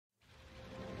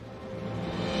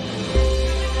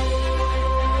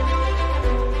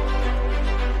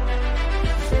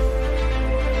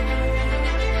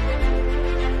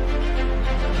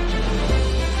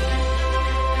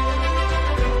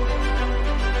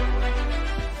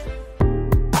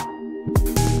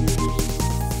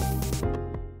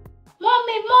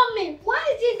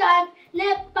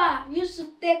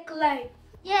lie.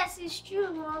 Yes, it's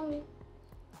true, Mommy.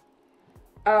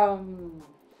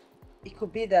 It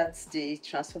could be that the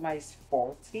transformer is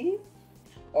faulty,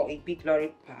 or a big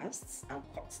lorry passed and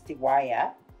cuts the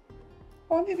wire,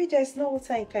 or maybe there's no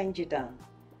water in Kanji Dam.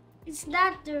 Is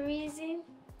that the reason?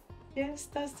 Yes,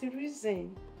 that's the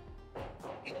reason.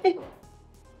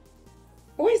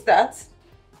 Who is that?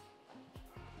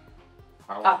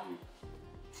 How are you?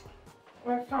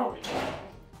 We're How are you?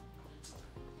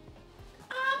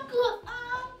 Uncle.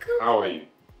 How are you?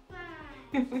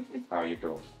 Fine. How are you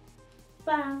doing?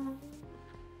 Fine.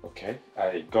 Okay,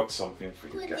 I got something for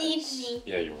you Good guys. evening.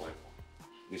 Yeah, you're welcome.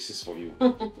 This is for you.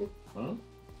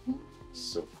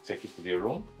 So take it to the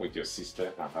room with your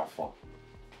sister and have fun.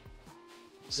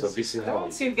 So this is I how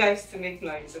want you guys to make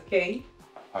noise, okay?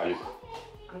 How are you?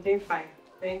 I'm doing fine,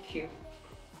 thank you.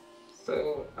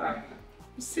 So,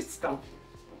 sit down.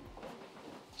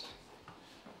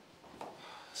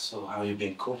 So how you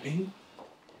been coping?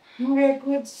 We're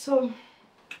good, so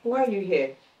why are you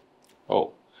here?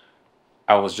 Oh,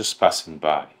 I was just passing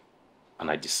by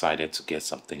and I decided to get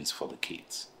some things for the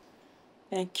kids.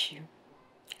 Thank you.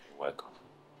 You're welcome.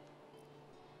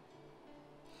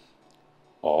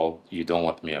 Or you don't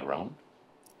want me around?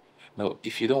 No,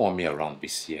 if you don't want me around,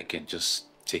 BC, I can just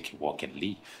take a walk and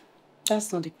leave.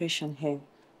 That's not the question here.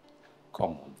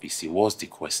 Come on, BC, what's the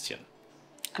question?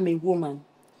 I'm a woman,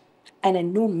 and I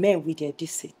know men with their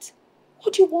deceit.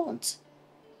 What do you want?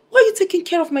 Why are you taking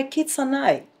care of my kids and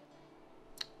I?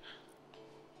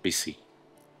 BC,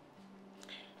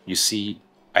 you see,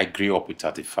 I grew up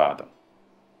without a father.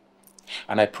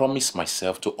 And I promised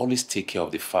myself to always take care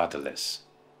of the fatherless.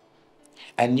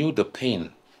 I knew the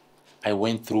pain I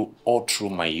went through all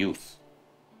through my youth.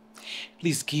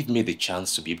 Please give me the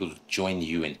chance to be able to join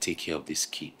you and take care of these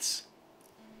kids.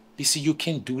 BC, you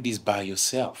can't do this by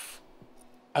yourself.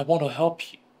 I want to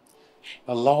help you.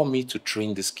 Allow me to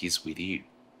train these kids with you.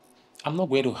 I'm not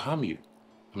going to harm you.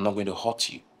 I'm not going to hurt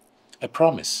you. I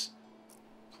promise.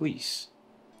 Please.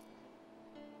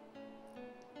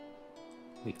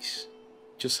 Please,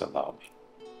 just allow me.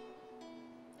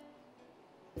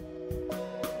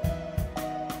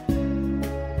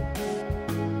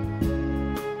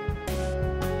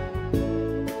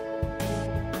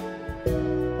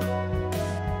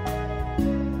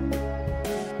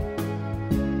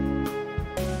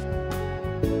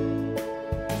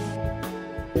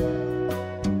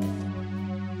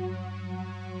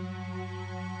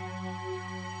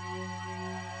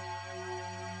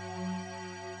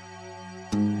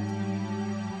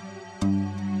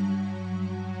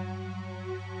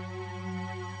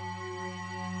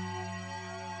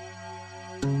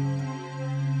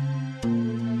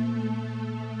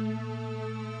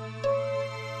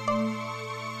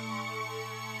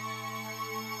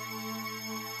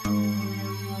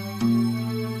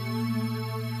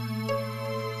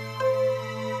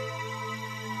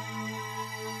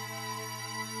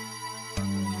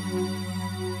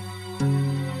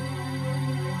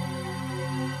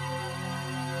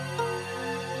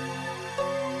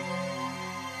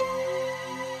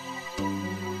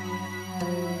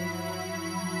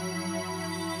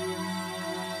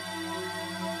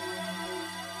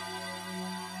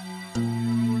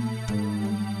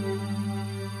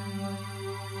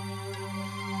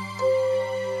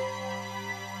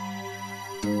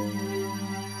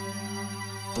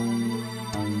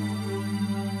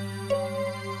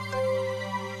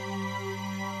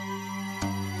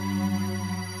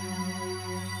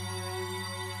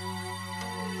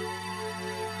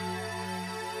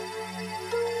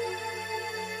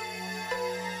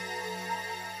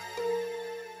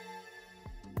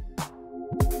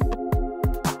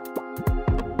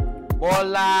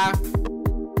 Bola!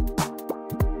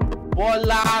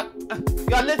 Bola!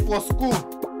 You are late for school.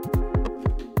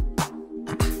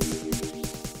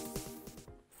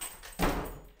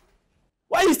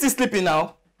 Why are you still sleeping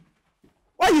now?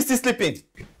 Why are you still sleeping?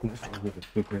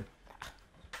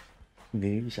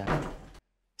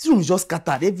 This room is just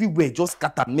scattered. Everywhere just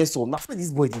scattered. Mess up. Now what this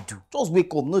boy dey do? Just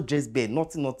wake up. Not dress bed.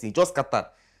 Nothing. Just scattered.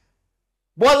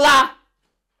 Bola!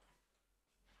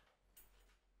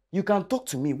 You can talk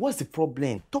to me. What's the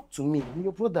problem? Talk to me. I'm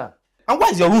your brother. And why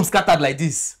is your room scattered like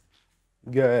this?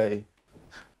 Guy.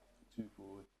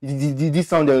 This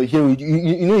sound that you hear,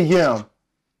 you know you hear him.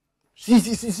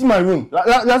 See my room.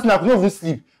 Last night I could not even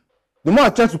sleep. The more I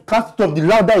try to cast it up, the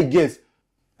louder it gets.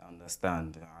 I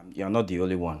understand. You're not the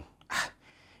only one.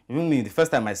 Even me, the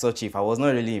first time I saw Chief, I was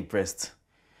not really impressed.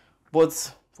 But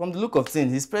from the look of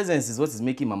things, his presence is what is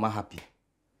making Mama happy.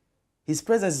 His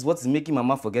presence is what is making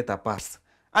Mama forget her past.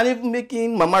 And even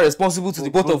making Mama responsible to the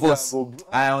both of us.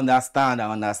 I understand.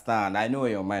 I know where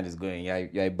your mind is going.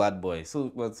 You're a bad boy.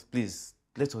 So, but please,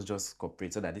 let us just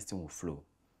cooperate so that this thing will flow.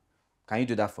 Can you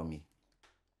do that for me?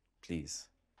 Please.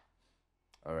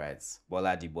 All right.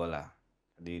 Bola di Bola.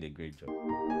 You did a great job.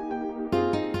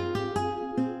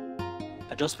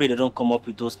 I just pray they don't come up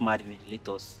with those mad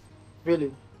ventilators.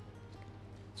 Really?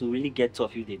 To really get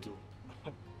tough if they do.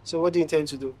 So what do you intend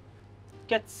to do?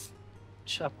 Get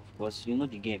sharp, of course. You know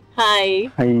the game. Hi.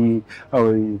 Hi, how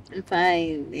are you? I'm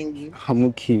fine. And you? I'm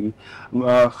okay.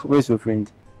 Where's your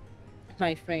friend?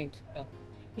 My friend. Oh,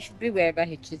 he should be wherever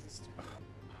he chooses to.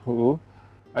 Oh,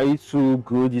 are you too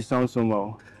good? You sound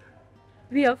somehow.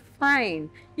 We are fine.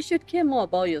 You should care more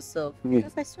about yourself. Yeah.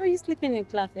 Because I saw you sleeping in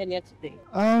class earlier today.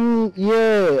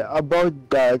 Yeah, about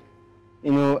that.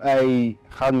 You know, I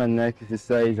had my night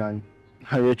exercise and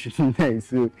I read really nice,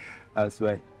 so that's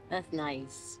why. That's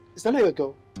nice. Is that how you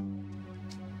go?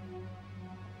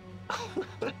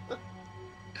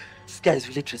 This guy is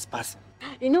really trespassing.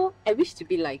 You know, I wish to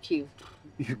be like you.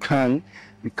 You can.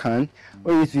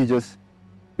 Or if you just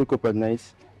wake up at night,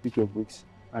 pick your books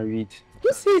and read.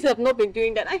 You see, I've not been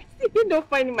doing that. I still don't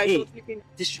find myself sleeping.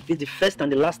 This should be the first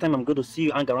and the last time I'm going to see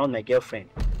you hang around my girlfriend.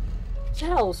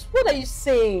 Charles, what are you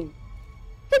saying?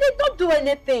 They did not do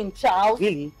anything, Charles.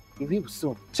 Really? You will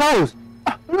soon. Charles!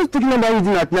 I'm not talking about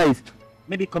reading at night.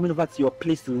 Maybe coming over to your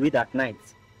place to read at night.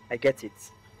 I get it.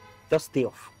 Just stay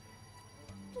off.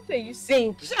 What are you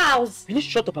saying, Charles? Will you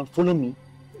shut up and follow me?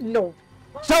 No.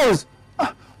 Charles!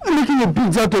 I'm making a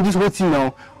big deal out of this whole thing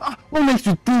now. What makes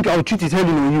you think I'll treat his head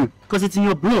on you? Because it's in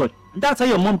your blood. And that's how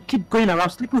your mom keep going around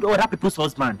sleeping with other people's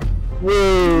husband.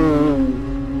 Whoa!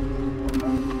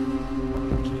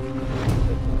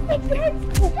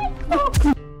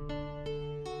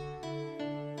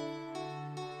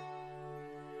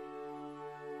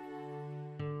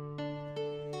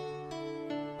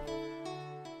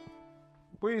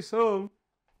 Please home.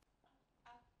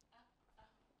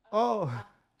 Oh,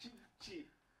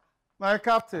 my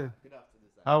captain. Good afternoon,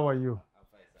 sir. How are you? I'm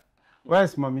fine, sir.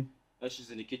 Where's mommy?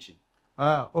 She's in the kitchen.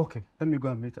 Okay. Let me go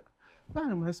and meet her. That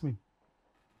reminds me.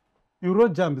 You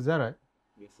wrote JAMB, is that right?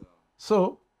 Yes, sir.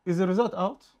 So, is the result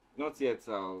out? Not yet,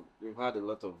 sir. We've had a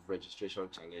lot of registration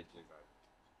challenges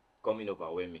coming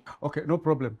overwhelming. Okay, no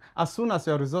problem. As soon as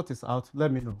your result is out,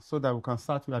 let me know so that we can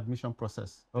start your admission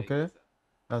process. Okay? Thank you, sir.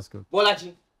 That's good.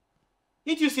 Bolaji,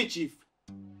 did you see Chief?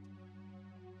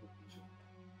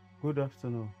 Good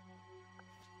afternoon.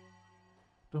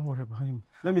 Don't worry about him.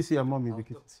 Let me see your mommy.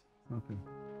 Okay.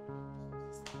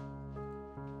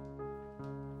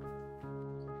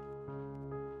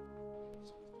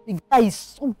 The guy is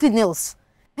something else.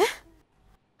 Eh?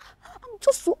 I'm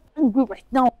just so angry right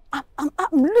now. I'm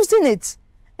losing it.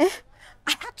 Eh?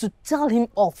 I had to tell him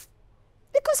off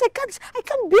because I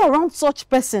can't be around such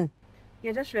person.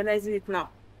 You're just realizing it now.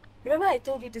 Remember I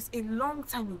told you this a long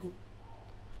time ago.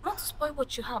 Not to spoil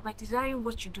what you have by desiring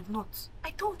what you do not.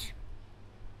 I told you.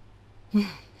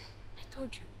 I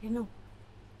told you, you know.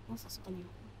 What's this on you?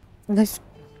 Let's go.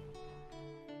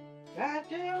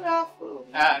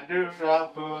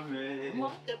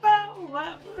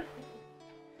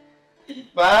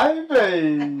 Bye,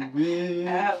 baby.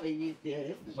 How are you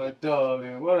doing? My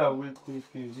darling, what are we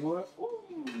cooking? What?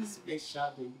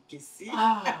 Special, baby. You can see.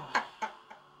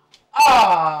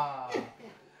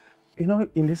 You know,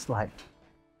 in this life,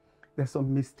 there's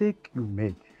some mistake you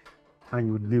make and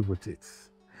you live with it.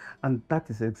 And that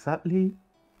is exactly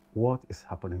what is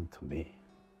happening to me.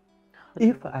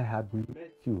 If I had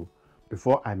met you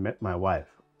before I met my wife,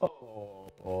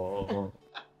 no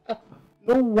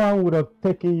one would have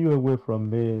taken you away from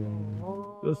me.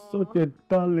 You're such a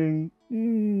darling.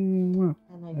 And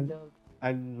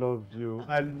I love you.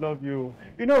 I love you.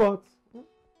 You know what?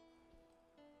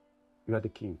 You are the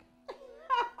king.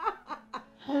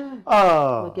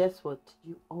 But guess what?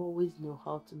 You always know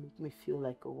how to make me feel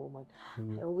like a woman.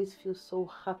 I always feel so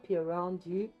happy around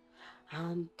you.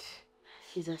 And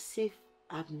it's as if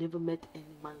I've never met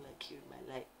any man like you in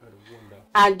my life.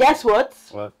 And guess what?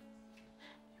 What?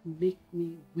 You make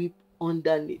me weep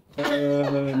underneath.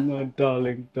 No,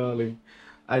 darling.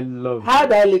 I love you. How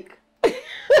do I look?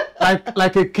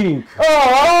 Like a king. Oh!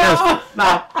 Yes.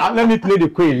 Now, let me play the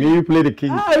queen. You play the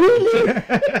king. Oh, really?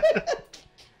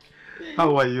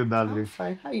 How are you, darling? I'm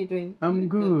fine. How are you doing? I'm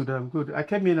good. I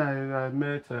came in, I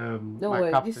met Don't my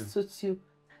worry, captain. this suits you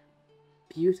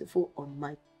beautiful on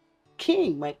my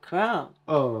king, my crown.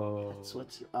 Oh. That's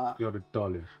what you are. You're the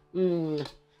darling.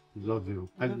 Love you.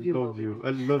 I love you.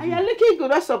 And you're looking good.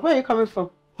 What's up? Where are you coming from?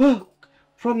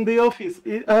 From the office.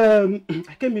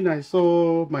 I came in, I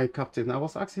saw my captain. I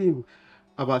was asking him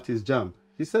about his jam.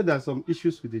 He said there's some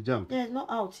issues with the jam. Yeah, not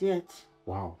out yet.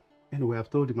 Wow. Anyway,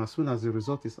 I've told him as soon as the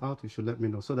result is out, he should let me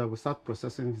know so that we start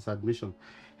processing his admission.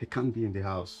 He can't be in the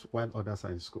house while others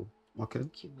are in school. Okay?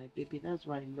 Thank you, my baby. That's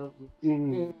why I love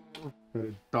you.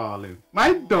 Darling.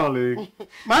 My darling.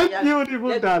 My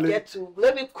beautiful darling.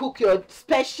 Let me cook your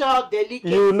special delicate.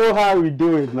 You know how we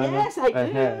do it, man. Yes, I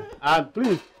do. And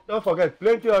please, don't forget,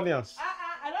 plenty onions.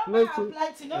 I don't mind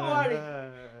plenty, don't worry.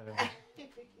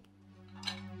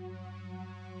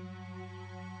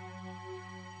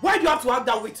 Why do you have to act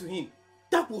that way to him?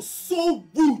 That was so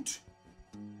rude.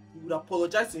 You would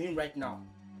apologize to him right now.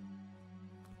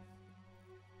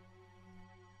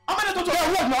 I'm not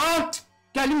talking about man.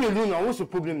 Can you leave me alone now? What's your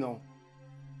problem now?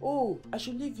 Oh, I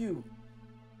should leave you.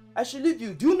 I should leave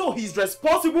you. Do you know he's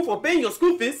responsible for paying your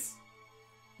school fees?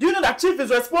 Do you know that Chief is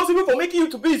responsible for making you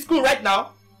to be in school right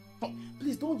now?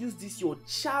 Please don't use this your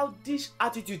childish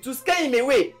attitude to scare him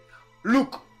away.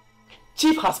 Look,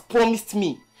 Chief has promised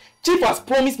me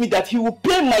that he will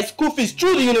pay my school fees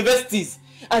through the universities.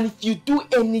 And if you do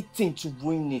anything to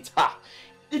ruin it,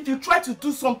 if you try to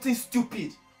do something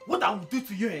stupid, what I will do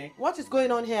to you, eh? What is going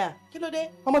on here?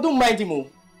 Kilode? Mama, don't mind him, oh.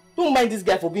 Don't mind this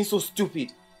guy for being so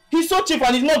stupid. He's so cheap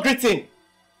and he's not greeting.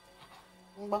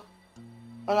 Mba,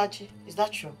 Olaji, is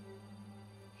that true?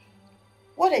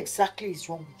 What exactly is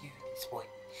wrong with you, this boy?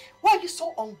 Why are you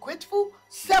so ungrateful,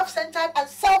 self-centered, and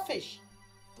selfish?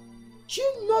 Do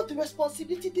you know the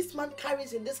responsibility this man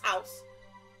carries in this house?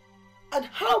 And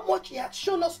how much he has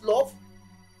shown us love?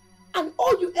 And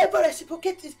all you ever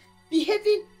reciprocate is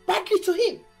behaving badly to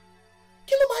him.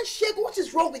 Kiloman Shego, what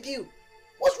is wrong with you?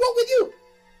 What's wrong with you?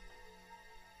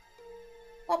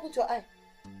 What happened to your eye?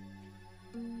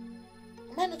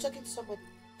 Am I not talking to somebody?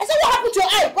 I said, what happened to your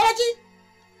eye, Balaji?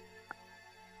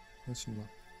 Yes, ma.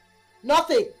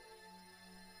 Nothing.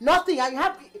 Nothing. And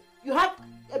you have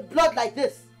a blood like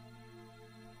this.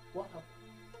 What happened?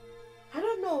 I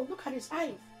don't know. Look at his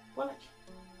eyes. Balaji.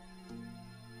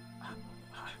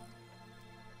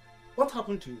 What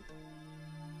happened to you?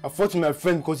 I fought with my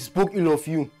friend because he spoke ill of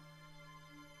you.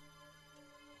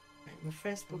 My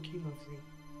friend spoke ill of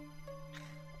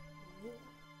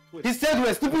me. He said we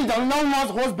were sleeping with another man's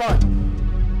husband.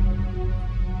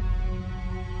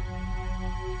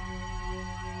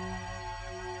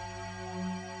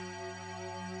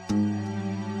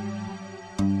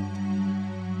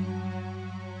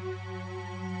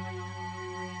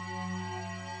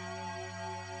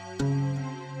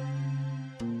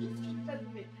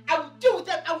 I will deal with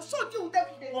them. I will so deal with them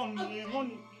today. Honey,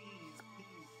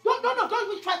 Don't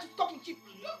even try to talk in cheap.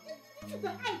 This is the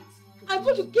height. I'm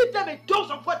going to give them a dose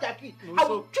of what they're doing.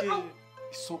 No, it's okay.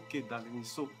 It's okay, darling.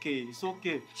 It's okay. It's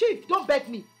okay. Chief, don't beg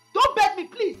me. Don't beg me,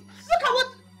 please. Look at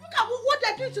what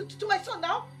they're doing to my son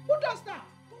now. Who does that?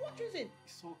 For what reason?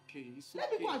 It's okay. It's Let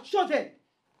okay. me go and show them.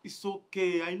 It's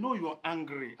okay. I know you're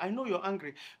angry.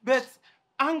 But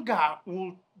anger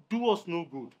will do us no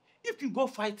good if you go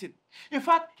fight it. In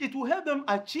fact, it will help them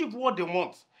achieve what they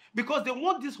want. Because they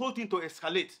want this whole thing to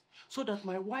escalate so that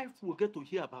my wife will get to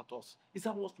hear about us. Is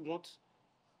that what you want?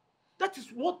 That is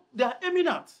what they are aiming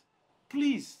at.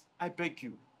 Please, I beg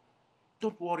you.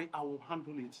 Don't worry, I will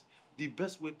handle it the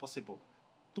best way possible.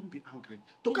 Don't be angry.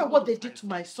 Look at what they did to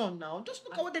my son now. Just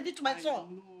look at what they did to my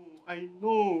son. I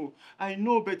know,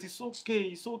 but it's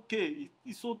okay,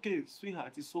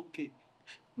 sweetheart, it's okay.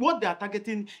 What they are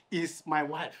targeting is my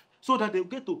wife, so that they'll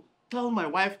get to tell my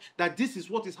wife that this is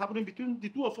what is happening between the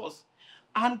two of us.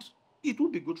 And it will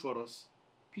be good for us.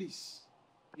 Please,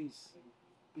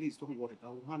 don't worry. I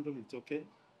will handle it, okay?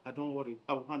 Don't worry.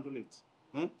 I will handle it.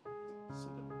 Huh?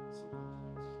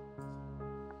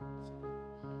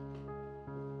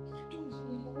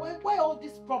 Why all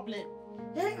this problem?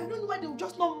 Eh? I don't know why they will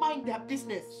just not mind their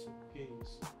business. Okay.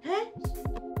 Eh?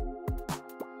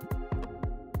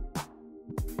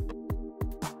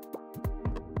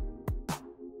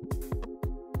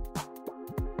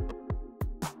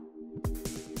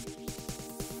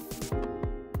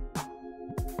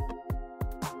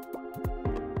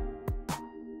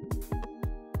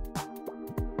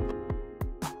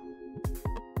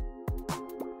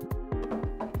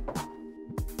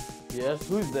 Yes,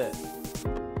 who's there?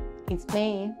 It's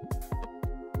me.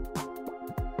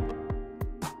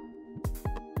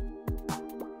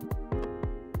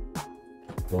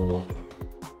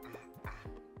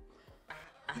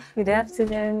 Good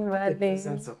afternoon, Bradley.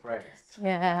 Surprised.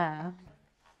 Yeah.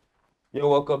 You're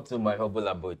welcome to my humble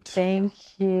abode. Thank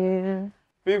you.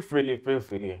 Feel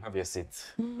free. Have your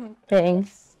seat.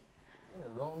 Thanks.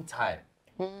 A long time.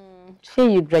 Sure,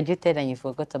 you graduated and you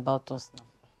forgot about us now.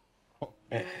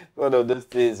 One of those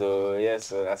days, oh yes,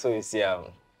 that's what you see.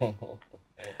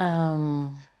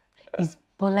 Is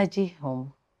Bolaji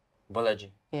home? Bolaji?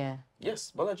 Yeah.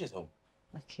 Yes, Bolaji is home.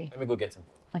 Okay. Let me go get him.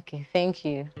 Okay, thank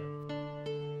you.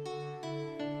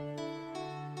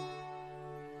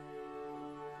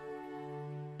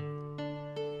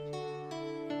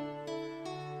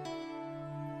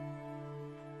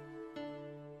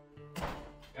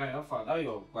 Yeah, how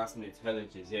your classmate Helen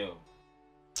is here?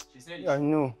 She said. I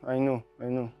know.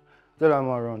 Tell her I'm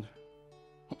around.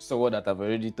 So what? That I've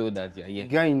already told that you're here.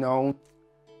 Guy now.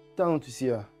 Tell her to see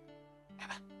her.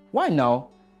 Why now?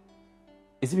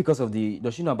 Is it because of the?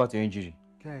 Does she know about your injury?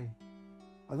 Guy,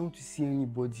 I don't want to see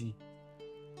anybody.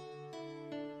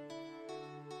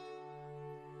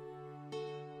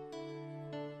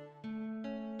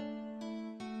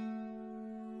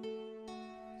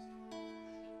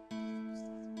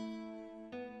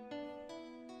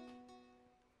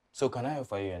 So can I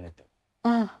offer you anything?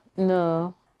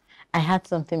 No. I had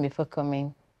something before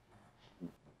coming.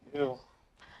 Yeah.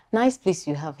 Nice place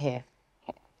you have here.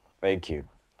 Thank you.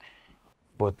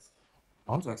 But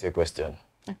I want to ask you a question.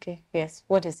 Okay, yes.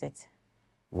 What is it?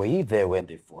 Were you there when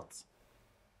they fought?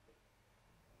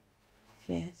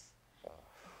 Yes.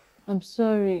 I'm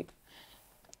sorry.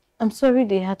 I'm sorry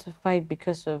they had to fight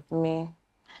because of me.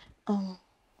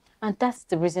 And that's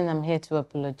the reason I'm here to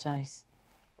apologize.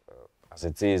 As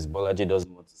it is, Bolaji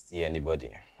doesn't want to see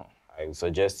anybody. I would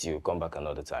suggest you come back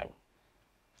another time.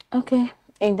 Okay.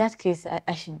 In that case,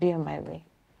 I should be on my way.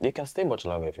 You can stay much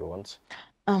longer if you want.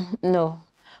 No.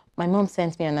 My mom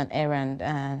sent me on an errand,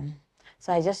 and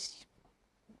so I just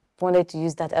wanted to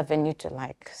use that avenue to,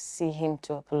 like, see him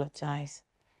to apologize.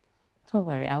 Don't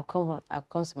worry, I'll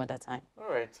come some other time. All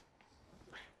right.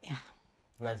 Yeah.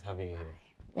 Nice having you here.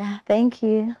 Yeah, thank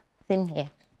you. Same here.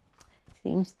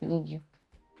 Same to you.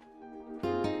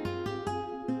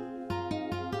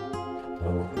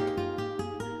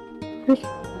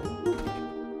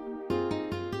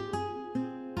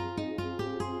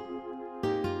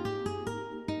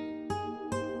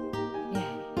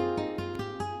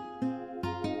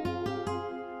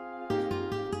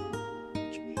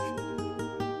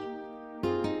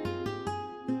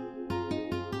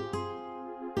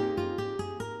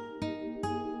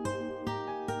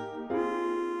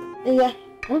 Yeah.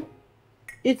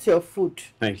 Eat your food.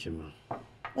 Thank you, Mom.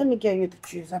 Let me get you the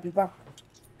juice. I'll be back.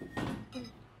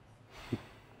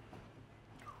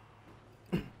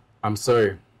 I'm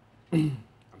sorry. I'm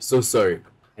so sorry.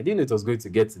 I didn't know it was going to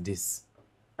get to this.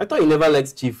 I thought you never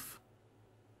liked Chief.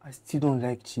 I still don't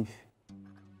like Chief.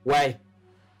 Why?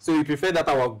 So you prefer that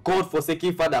our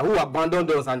God-forsaken father who abandoned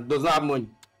us and does not have money?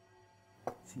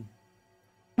 See,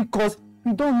 because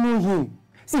we don't know him.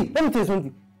 See, let me tell you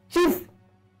something. Chief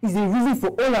is the reason for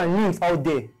all our names out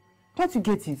there. Can't you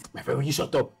get it? My friend, will you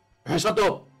shut up? Shut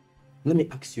up! Let me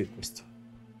ask you a question.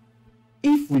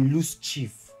 If we lose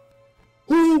Chief,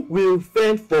 who will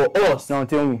fend for us? Now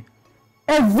tell me.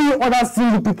 Every other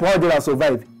single people out there that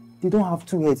survive, they don't have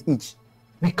 2 heads each.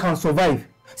 We can survive.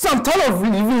 See, I'm tired of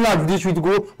living life with this street to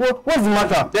go. What's the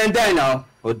matter? Then die now.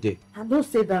 Oh, day. And don't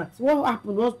say that. What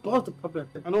happened? What's the problem?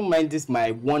 I don't mind this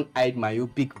my one-eyed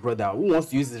myopic brother who wants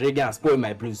to use his reggae and spoil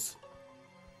my blues.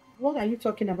 What are you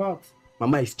talking about?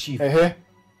 Mama is Chief. What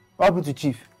happened to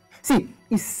Chief? See,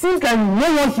 it seems like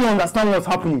no one here understands what's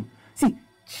happening. See,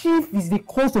 Chief is the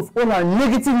cause of all our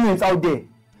negative names out there.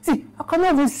 See, I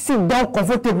cannot even sit down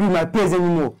comfortably with my peers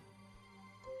anymore.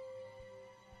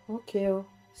 Okay,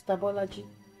 Mr. Bolaji,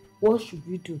 what should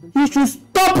we do? You should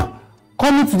stop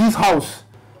coming to this house.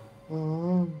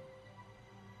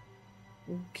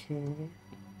 Okay.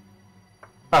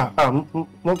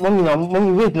 Mommy now,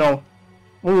 Mommy, wait now.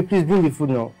 Mommy, please bring the food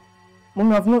now.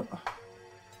 Mommy, I've not...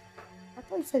 I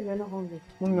thought you said you're not hungry.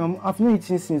 Mommy, I've not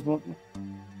eaten since, Mommy.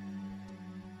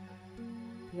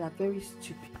 You are very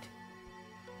stupid.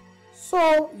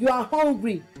 So, you are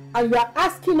hungry and you are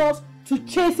asking us to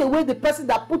chase away the person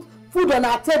that put food on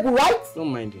our table, right?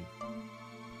 Don't mind him.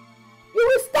 You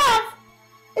will starve.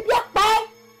 You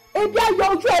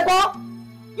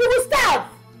will starve.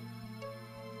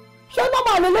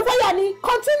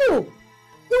 Continue.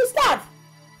 You will starve.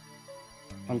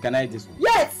 Can I eat this one?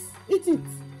 Yes, eat it.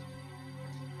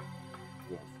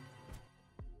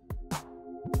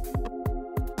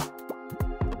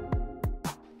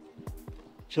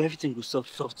 So everything will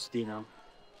soft today now.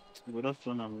 We will not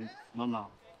run away. Normal.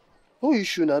 No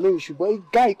issue now, no issue.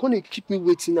 But guy, can't keep me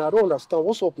waiting. I don't understand.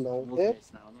 What's up now? No eh?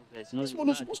 press now, no press. No,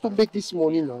 You're supposed to make this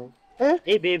money now. Eh?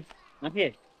 Hey babe, I'm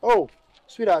here. Oh,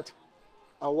 sweetheart.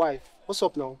 Our wife. What's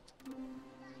up now?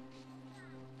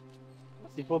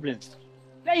 What's the problem?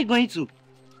 Where are you going to?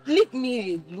 Leave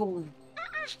me alone.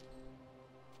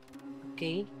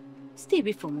 Okay? Stay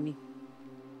away from me.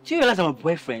 Do you realize I'm a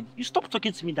boyfriend? You stop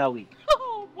talking to me that way.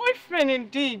 boyfriend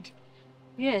indeed.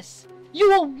 Yes.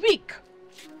 You are weak.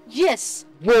 Yes.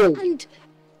 Whoa. And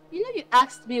you know you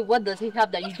asked me what does he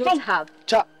have that you don't have.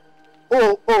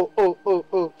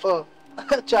 Oh.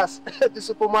 Chas, the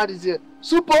superman is here.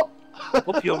 Super.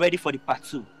 Hope you're ready for the part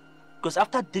 2. Because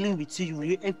after dealing with you,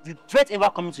 you regret ever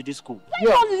coming to this school.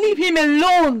 Why not leave him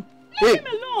alone? Leave him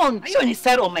alone. Are you on his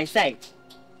side or my side?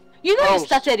 You know you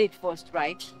started it first,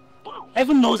 right?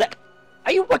 Heaven knows that.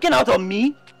 Are you working out on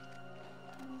me?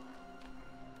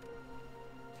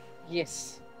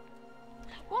 Yes.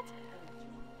 What?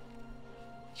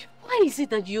 Why is it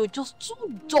that you're just so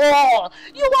dull?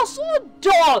 You are so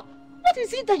dull. What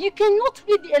is it that you cannot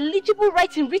read the eligible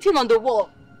writing written on the wall?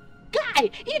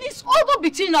 Guy, it is over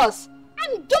between us.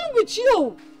 I'm done with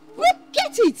you. We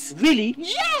get it. Really?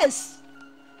 Yes.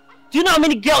 Do you know how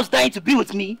many girls dying to be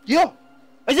with me? Yeah. Or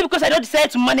is it because I don't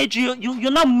decide to manage you?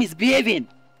 You're not misbehaving.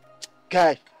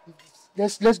 Guy,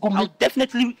 let's go make... I'll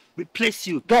definitely replace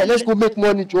you. Guy, let's go make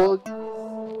money, Joel.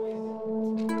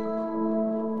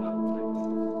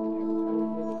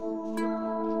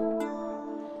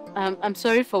 I'm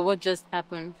sorry for what just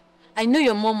happened. I know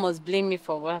your mom must blame me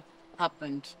for what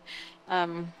happened.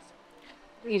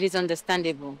 It is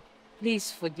understandable.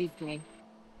 Please forgive me.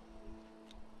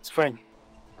 It's fine.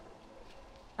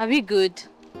 Are we good?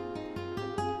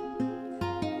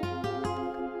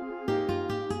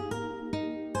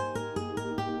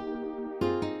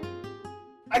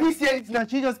 I didn't see anything and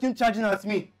she just came charging at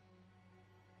me.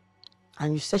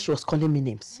 And you said she was calling me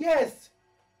names? Yes.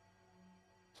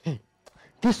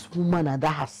 This woman and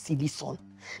that her silly son,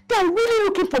 they're really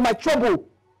looking for my trouble.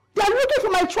 They're looking for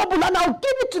my trouble and I'll give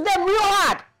it to them real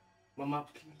hard. Mama,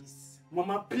 please.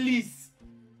 Mama, please.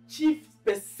 Chief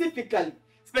specifically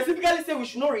said we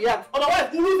should not react. Otherwise,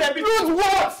 we'll lose everything. Lose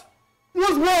what?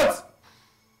 Lose what?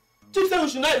 Chief said we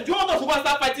should not. Do you want us to go and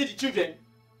start fighting the children?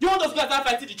 Do you want us to go and start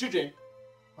fighting the children?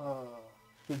 So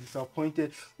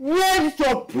disappointed. Where is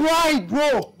your pride,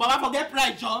 bro? Baba, forget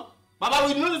pride, John. Baba,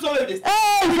 we know this over this.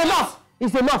 Hey, it's enough.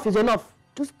 It's enough. It's enough.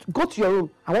 Just go to your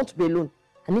room. I want to be alone.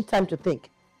 I need time to think.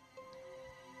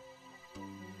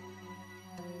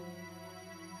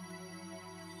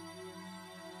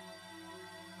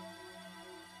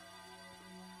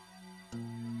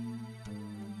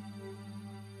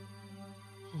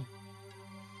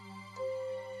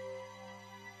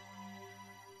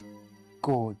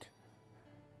 God,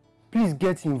 please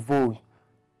get involved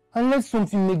and let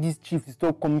something make this chief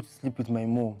stop coming to sleep with my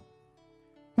mom.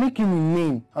 Make him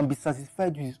remain and be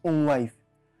satisfied with his own wife.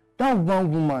 That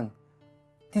one woman.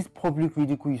 This public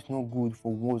ridicule is not good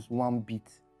for us one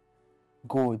bit.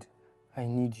 God, I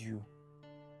need you.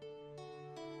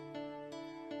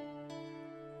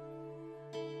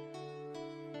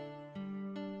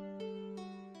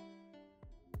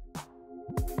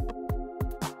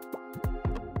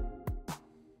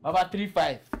 Baba,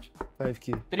 3-5.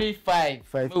 5K. 3-5.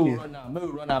 5K. Me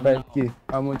will run am 5K.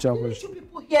 How much am I? You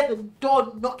people hear the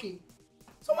door knocking.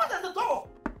 Someone's at the door.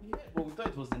 Yeah, but we thought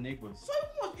it was the neighbors. So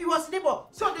it was neighbor.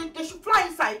 So they should fly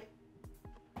inside.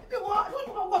 I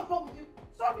don't know what's wrong with you.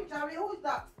 Sorry, Jerry. Who is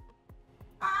that?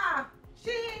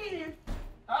 Chief.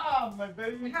 My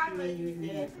baby.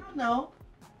 Yes. No.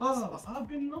 I've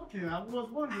been knocking. I was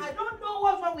wondering. I don't know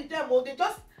what's wrong with them. Oh, they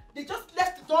just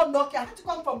left the door knocking. I had to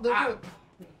come from the room.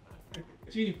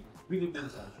 Chief, good evening,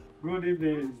 sir. Good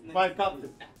evening. My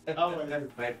captain. How are you?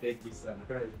 Fine, thank you, sir.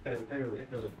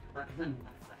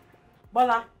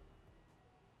 Bola.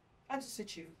 Nice to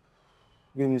see you.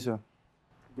 Good evening, sir.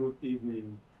 Good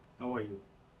evening. How are you?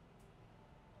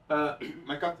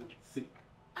 My captain. See,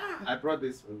 I brought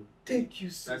this for you. Thank you,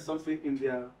 sir. There's something in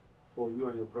there for you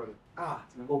and your brother. Oh,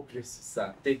 bless you,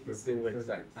 sir. Thank you so much,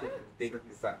 sir. Thank you,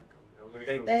 sir.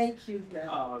 Thank you, sir.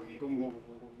 Come on.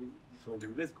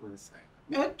 Let's go inside.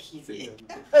 Okay.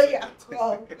 Oh, yeah.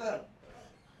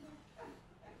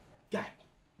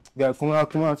 Guy, come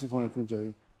out for my phone,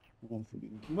 Jerry. You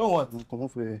know what? Come on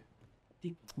for here.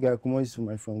 Guy, come on, this is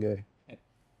my phone, guy.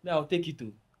 Now I'll take you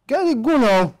to. Get it, go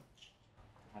now.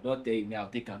 I don't tell you, me, I'll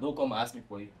take her. Don't come and ask me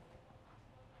for it.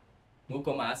 Don't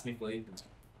come and ask me for it.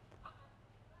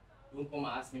 Don't come and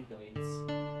ask me for it.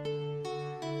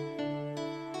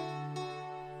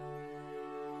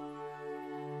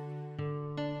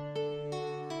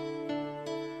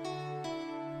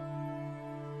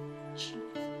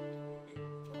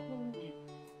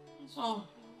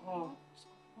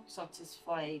 Not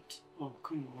satisfied. Oh,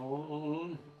 come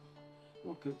on.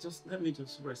 Okay, let me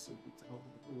just rest a bit.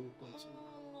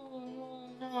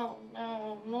 No,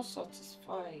 I'm not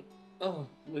satisfied. Oh,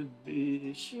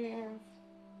 baby. Chief.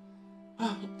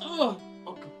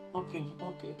 Okay.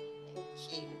 Okay.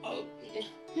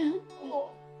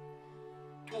 Oh.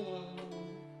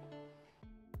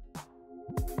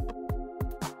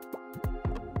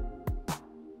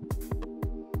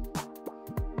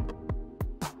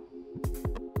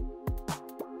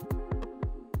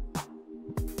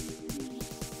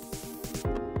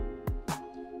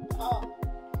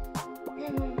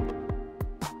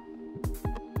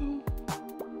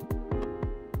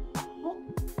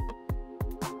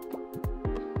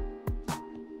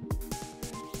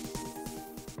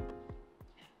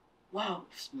 Wow,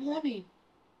 it's morning.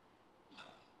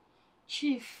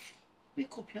 Chief,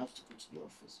 wake up. You have to go to the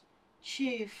office.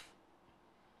 Chief,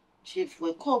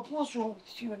 wake up. What's wrong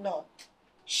with you now?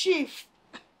 Chief.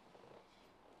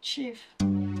 Chief,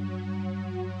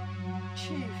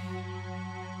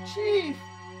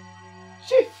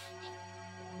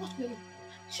 what's going on?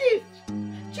 Chief,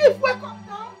 wake up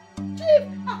now. Chief,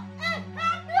 hey,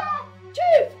 help me up.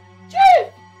 Chief.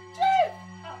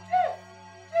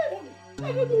 I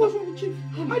don't know what's wrong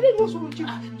with Chief.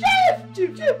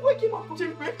 Chief, wake him up.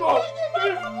 Chief, wake up.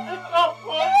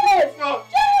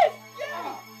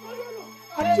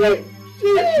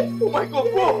 Chief. Oh my God,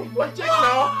 whoa. What check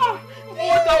now?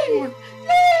 What happened?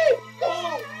 Chief.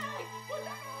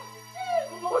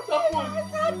 What happened?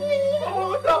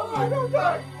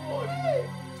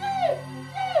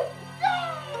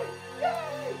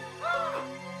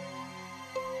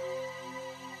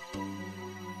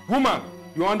 Woman,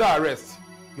 you're under arrest.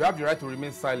 You have the right to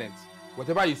remain silent.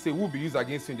 Whatever you say will be used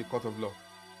against you in the court of law.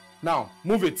 Now,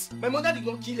 move it. My mother did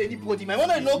not kill anybody. My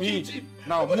mother did not kill Chief.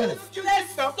 Now, move. Useless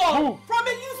son. Move. From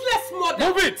a useless mother.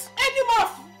 Move it. Any more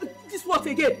this what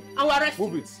again? I will arrest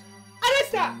Move you. it.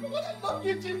 Arrest her.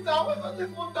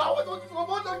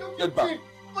 Get back.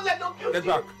 Get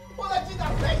back.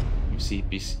 You see,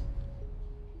 BC,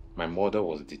 my mother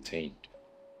was detained.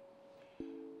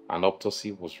 An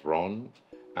autopsy was run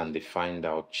and they find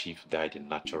out Chief died a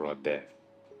natural death.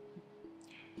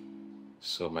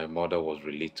 So my mother was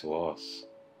released to us.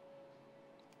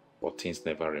 But things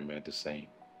never remained the same.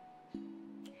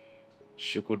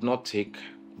 She could not take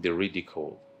the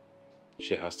ridicule.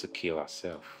 She has to kill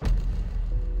herself.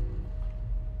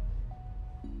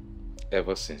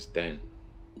 Ever since then,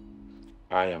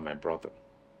 I and my brother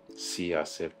see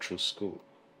ourselves through school.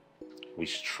 We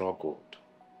struggled.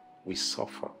 We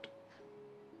suffered.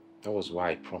 That was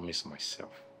why I promised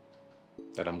myself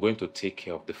that I'm going to take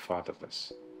care of the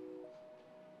fatherless.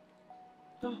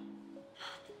 Oh,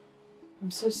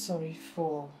 I'm so sorry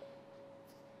for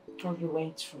what you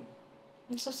went through.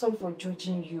 I'm so sorry for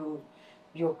judging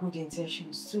your good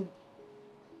intentions too.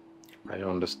 I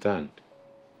understand.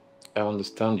 I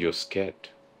understand you're scared.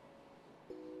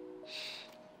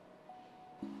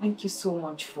 Thank you so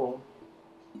much for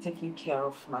taking care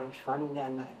of my family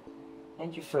and I.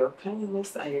 Thank you for your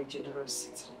kindness and your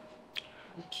generosity.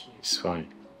 Thank you. It's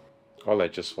fine. All I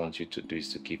just want you to do is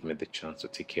to give me the chance to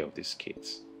take care of these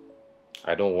kids.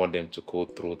 I don't want them to go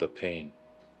through the pain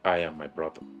I and my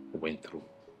brother went through.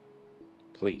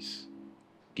 Please,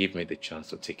 give me the chance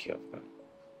to take care of them.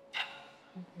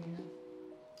 Okay.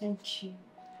 Thank you.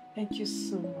 Thank you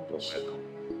so much. You're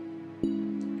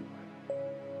welcome.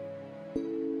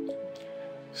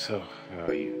 So, how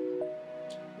are you?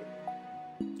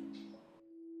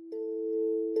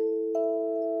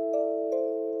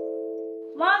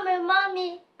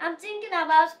 Mommy, I'm thinking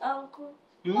about Uncle.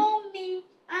 Mommy,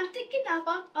 I'm thinking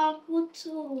about Uncle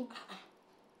too.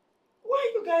 Why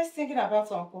are you guys thinking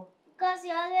about Uncle? Because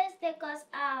he always takes us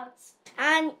out.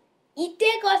 And he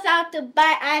takes us out to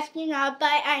buy ice cream and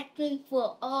buy ice cream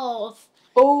for us.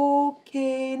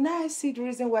 Okay, now I see the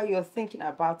reason why you're thinking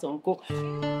about Uncle.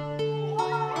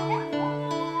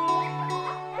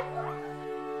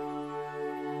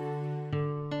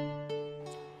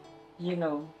 You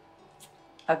know,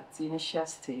 at the initial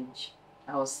stage,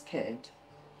 I was scared.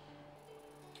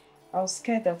 I was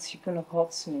scared that you're gonna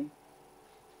hurt me.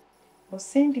 But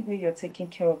seeing the way you're taking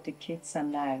care of the kids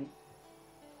and I,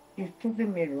 you've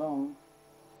proven me wrong.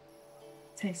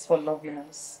 Thanks for loving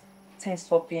us. Thanks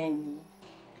for being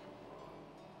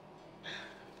you.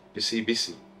 You see,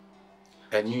 BC,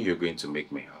 I knew you were going to make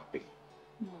me happy.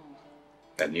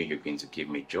 I knew you were going to give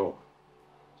me joy.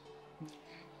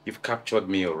 You've captured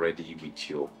me already with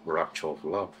your rapture of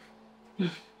love.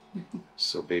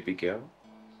 So, baby girl,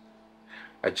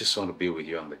 I just want to be with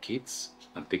you and the kids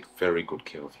and take very good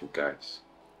care of you guys.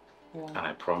 Yeah. And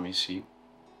I promise you,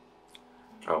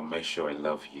 I'll make sure I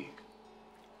love you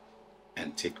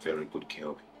and take very good care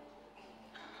of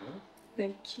you.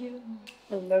 Thank you.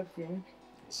 I love you.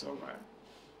 It's all right.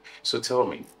 So tell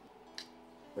me,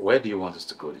 where do you want us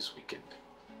to go this weekend?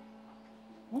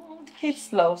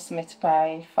 Kids love meat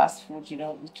pie, fast food, you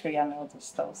know, eatery and all the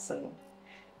stuff. So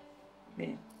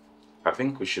Yeah. I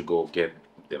think we should go get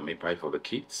the meat pie for the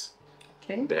kids.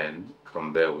 Okay. Then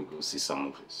from there we go see some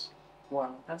movies.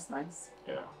 Wow, that's nice.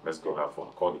 Yeah, let's go have fun.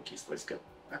 Call the kids. Let's go.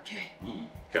 Okay.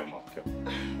 Come on, come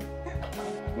on.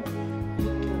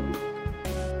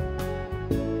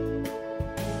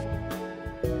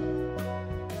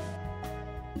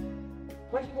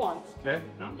 What do you want? Okay,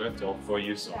 I'm going to offer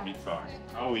you some meat pie.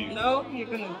 How are you? No, you're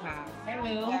gonna have.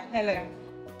 Hello. Yeah, hello.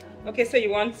 Okay, so you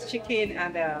want chicken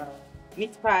and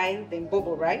meat pie, then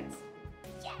bobo, right?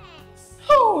 Yes.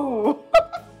 Oh.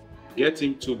 Get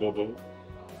him 2 bobo,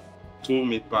 2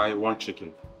 meat pie, 1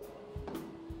 chicken.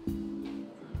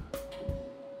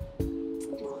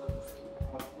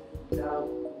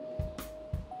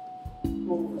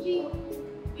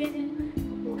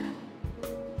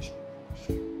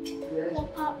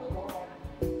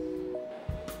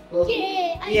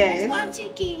 Yeah, I Yes. just want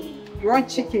chicken. You want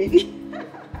chicken?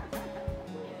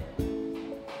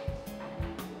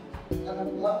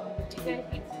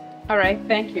 All right,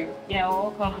 thank you. Yeah,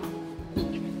 welcome.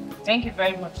 Thank you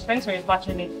very much. Thanks for your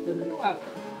patronage.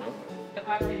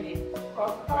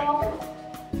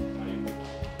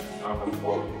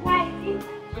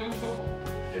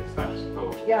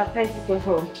 Yeah, thank you for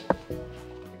home.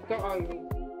 Go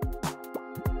on.